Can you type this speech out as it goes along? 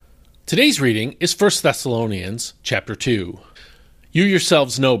Today's reading is 1 Thessalonians chapter 2. You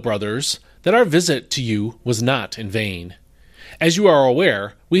yourselves know, brothers, that our visit to you was not in vain. As you are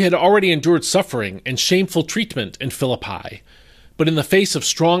aware, we had already endured suffering and shameful treatment in Philippi. But in the face of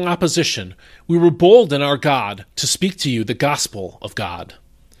strong opposition, we were bold in our God to speak to you the gospel of God.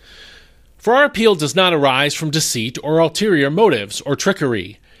 For our appeal does not arise from deceit or ulterior motives or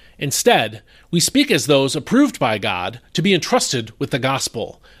trickery. Instead, we speak as those approved by God to be entrusted with the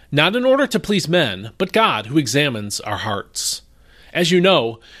gospel, not in order to please men, but God who examines our hearts. As you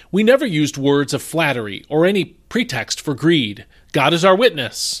know, we never used words of flattery or any pretext for greed. God is our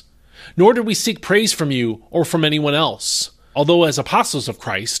witness. Nor did we seek praise from you or from anyone else, although as apostles of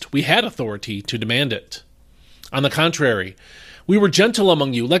Christ we had authority to demand it. On the contrary, we were gentle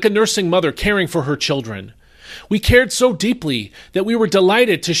among you, like a nursing mother caring for her children. We cared so deeply that we were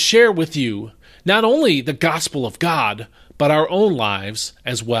delighted to share with you not only the gospel of God, but our own lives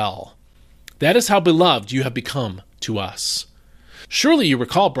as well. That is how beloved you have become to us. Surely you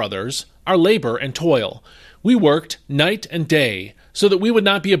recall, brothers, our labor and toil. We worked night and day so that we would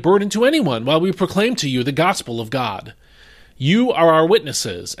not be a burden to anyone while we proclaimed to you the gospel of God. You are our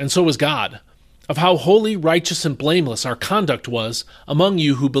witnesses, and so is God, of how holy, righteous, and blameless our conduct was among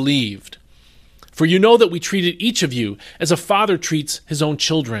you who believed. For you know that we treated each of you as a father treats his own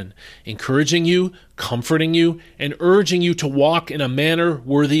children, encouraging you, comforting you, and urging you to walk in a manner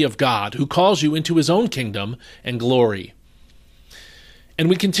worthy of God, who calls you into his own kingdom and glory. And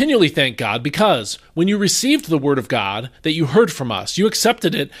we continually thank God because, when you received the word of God that you heard from us, you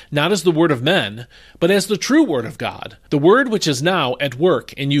accepted it not as the word of men, but as the true word of God, the word which is now at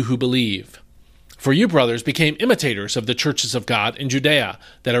work in you who believe. For you, brothers, became imitators of the churches of God in Judea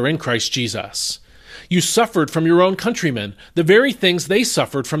that are in Christ Jesus. You suffered from your own countrymen the very things they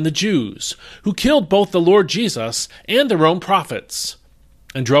suffered from the Jews, who killed both the Lord Jesus and their own prophets,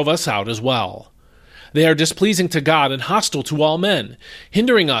 and drove us out as well. They are displeasing to God and hostile to all men,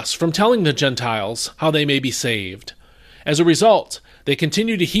 hindering us from telling the Gentiles how they may be saved. As a result, they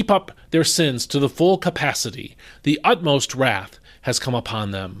continue to heap up their sins to the full capacity. The utmost wrath has come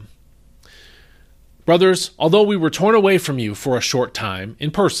upon them. Brothers, although we were torn away from you for a short time,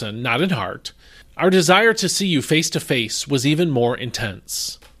 in person, not in heart, our desire to see you face to face was even more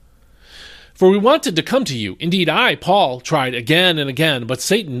intense. For we wanted to come to you. Indeed, I, Paul, tried again and again, but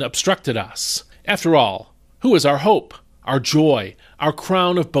Satan obstructed us. After all, who is our hope, our joy, our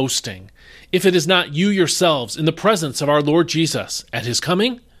crown of boasting, if it is not you yourselves in the presence of our Lord Jesus at his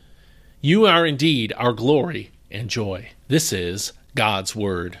coming? You are indeed our glory and joy. This is God's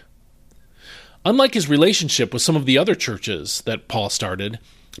word. Unlike his relationship with some of the other churches that Paul started,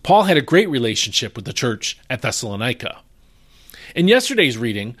 Paul had a great relationship with the church at Thessalonica. In yesterday's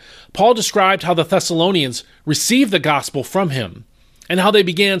reading, Paul described how the Thessalonians received the gospel from him and how they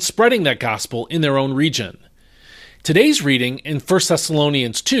began spreading that gospel in their own region. Today's reading in 1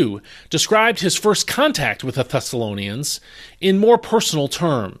 Thessalonians 2 described his first contact with the Thessalonians in more personal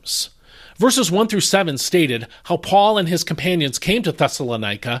terms. Verses 1 through 7 stated how Paul and his companions came to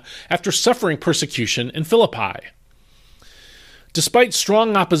Thessalonica after suffering persecution in Philippi. Despite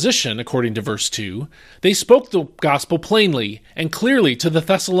strong opposition, according to verse 2, they spoke the gospel plainly and clearly to the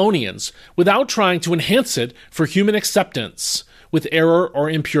Thessalonians without trying to enhance it for human acceptance, with error or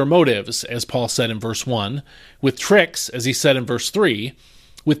impure motives, as Paul said in verse 1, with tricks, as he said in verse 3,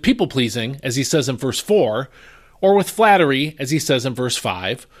 with people-pleasing, as he says in verse 4, or with flattery, as he says in verse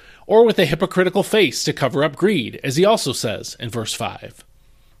 5, or with a hypocritical face to cover up greed, as he also says in verse 5.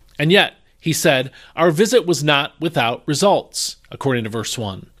 And yet, he said, our visit was not without results, according to verse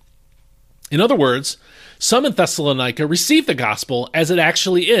 1. In other words, some in Thessalonica received the gospel as it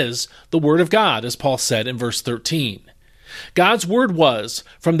actually is, the word of God, as Paul said in verse 13. God's word was,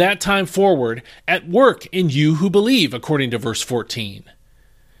 from that time forward, at work in you who believe, according to verse 14.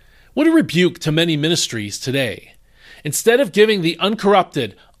 What a rebuke to many ministries today. Instead of giving the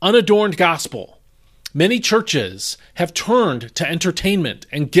uncorrupted, unadorned gospel, many churches have turned to entertainment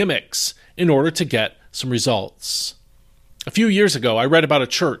and gimmicks in order to get some results. A few years ago, I read about a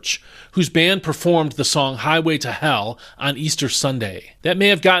church whose band performed the song Highway to Hell on Easter Sunday. That may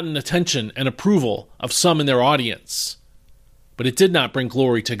have gotten attention and approval of some in their audience, but it did not bring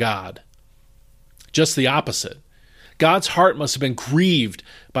glory to God. Just the opposite. God's heart must have been grieved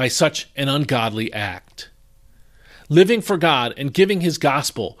by such an ungodly act. Living for God and giving his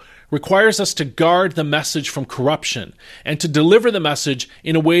gospel requires us to guard the message from corruption and to deliver the message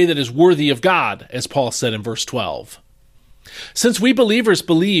in a way that is worthy of God, as Paul said in verse 12. Since we believers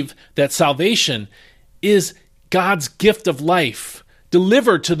believe that salvation is God's gift of life,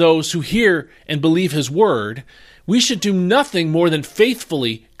 delivered to those who hear and believe his word, we should do nothing more than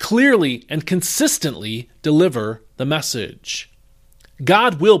faithfully, clearly, and consistently deliver the message.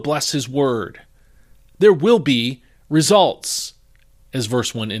 God will bless his word. There will be results, as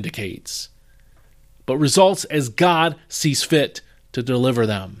verse 1 indicates, but results as God sees fit to deliver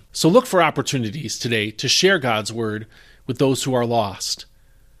them. So look for opportunities today to share God's word with those who are lost.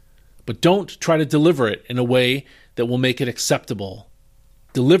 But don't try to deliver it in a way that will make it acceptable.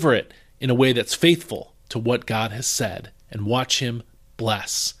 Deliver it in a way that's faithful to what God has said, and watch him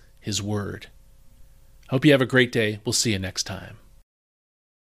bless his word. Hope you have a great day. We'll see you next time.